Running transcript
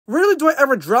Rarely do I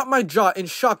ever drop my jaw in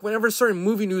shock whenever certain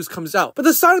movie news comes out, but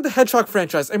the Sonic the Hedgehog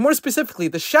franchise, and more specifically,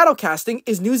 the shadow casting,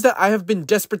 is news that I have been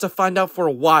desperate to find out for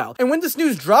a while. And when this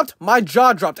news dropped, my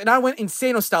jaw dropped, and I went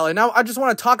insano style, and now I just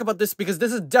want to talk about this because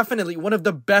this is definitely one of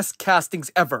the best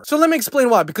castings ever. So let me explain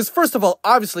why, because first of all,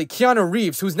 obviously, Keanu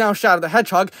Reeves, who's now Shadow the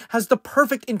Hedgehog, has the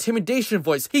perfect intimidation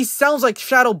voice. He sounds like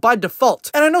Shadow by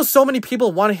default. And I know so many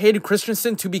people wanted Hayden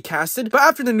Christensen to be casted, but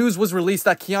after the news was released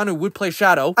that Keanu would play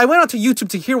Shadow, I went onto YouTube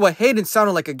to hear what Hayden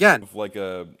sounded like again. Like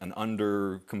an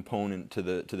under component to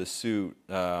the suit,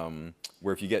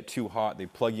 where if you get too hot, they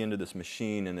plug you into this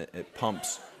machine and it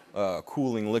pumps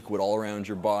cooling liquid all around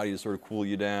your body to sort of cool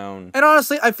you down. And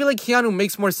honestly, I feel like Keanu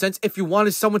makes more sense if you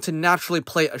wanted someone to naturally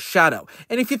play a Shadow.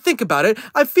 And if you think about it,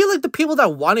 I feel like the people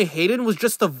that wanted Hayden was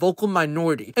just the vocal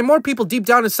minority. And more people deep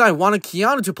down inside wanted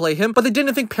Keanu to play him, but they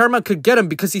didn't think Paramount could get him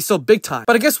because he's so big time.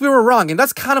 But I guess we were wrong, and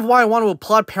that's kind of why I want to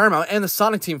applaud Paramount and the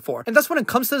Sonic team for. And that's when it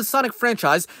comes to the Sonic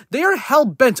franchise, they are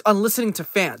hell-bent on listening to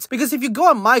fans. Because if you go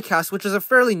on MyCast, which is a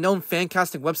fairly known fan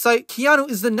casting website, Keanu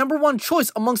is the #1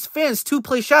 choice amongst fans to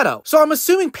play Shadow. So I'm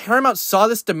assuming Paramount saw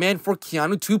this demand for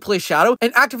Keanu to play Shadow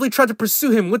and actively tried to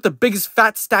pursue him with the biggest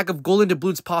fat stack of golden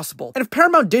doubloons possible. And if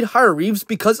Paramount did hire Reeves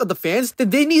because of the fans, then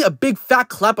they need a big fat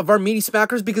clap of our meaty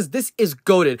smackers because this is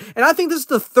goated. And I think this is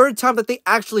the 3rd time that they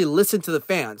actually listened to the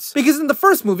fans. Because in the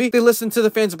first movie, they listened to the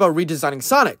fans about redesigning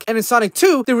Sonic. And in Sonic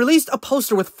 2, they released a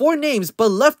poster with 4 names but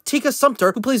left Tika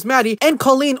Sumpter, who plays Maddie, and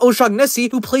Colleen O'Shaughnessy,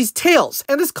 who plays Tails.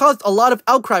 And this caused a lot of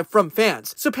outcry from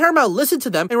fans. So Paramount listened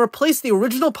to them and replaced the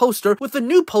original poster with a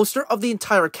new poster of the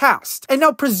entire cast. And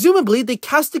now presumably they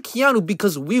casted Keanu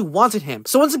because we wanted him.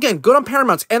 So once again, good on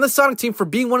Paramount and the Sonic team for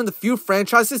being one of the few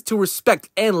franchises to respect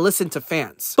and listen to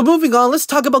fans. But moving on, let's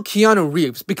talk about Keanu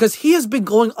Reeves, because he has been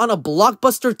going on a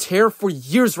blockbuster tear for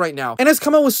years right now and has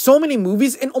come out with so many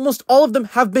movies, and almost all of them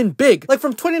have been big. Like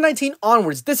from 2019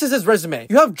 onwards, this is his resume.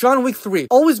 You have John Wick 3,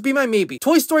 Always Be My Maybe,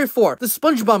 Toy Story 4, The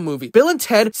SpongeBob Movie, Bill and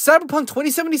Ted, Cyberpunk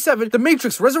 2077, The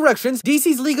Matrix Resurrections,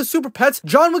 DC's League of Super Pets,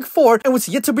 John Wick 4, and what's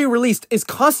yet to be released is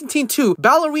Constantine 2,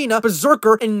 Ballerina,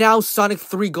 Berserker, and now Sonic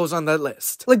 3 goes on that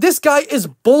list. Like, this guy is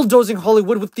bulldozing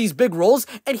Hollywood with these big roles,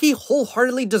 and he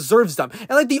wholeheartedly deserves them.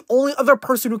 And like, the only other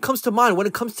person who comes to mind when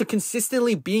it comes to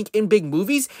consistently being in big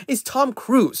movies is Tom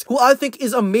Cruise, who I think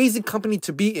is amazing company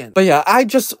to be in. But yeah, I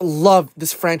just love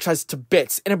this franchise to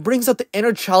bits, and it brings out the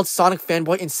inner child Sonic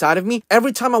fanboy inside of me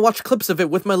every time I watch clips of it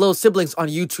with my little siblings on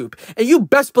YouTube. And you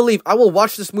best believe I will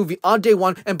watch this movie on day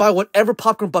 1 and buy whatever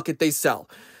popcorn bucket they sell.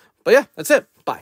 But yeah, that's it. Bye.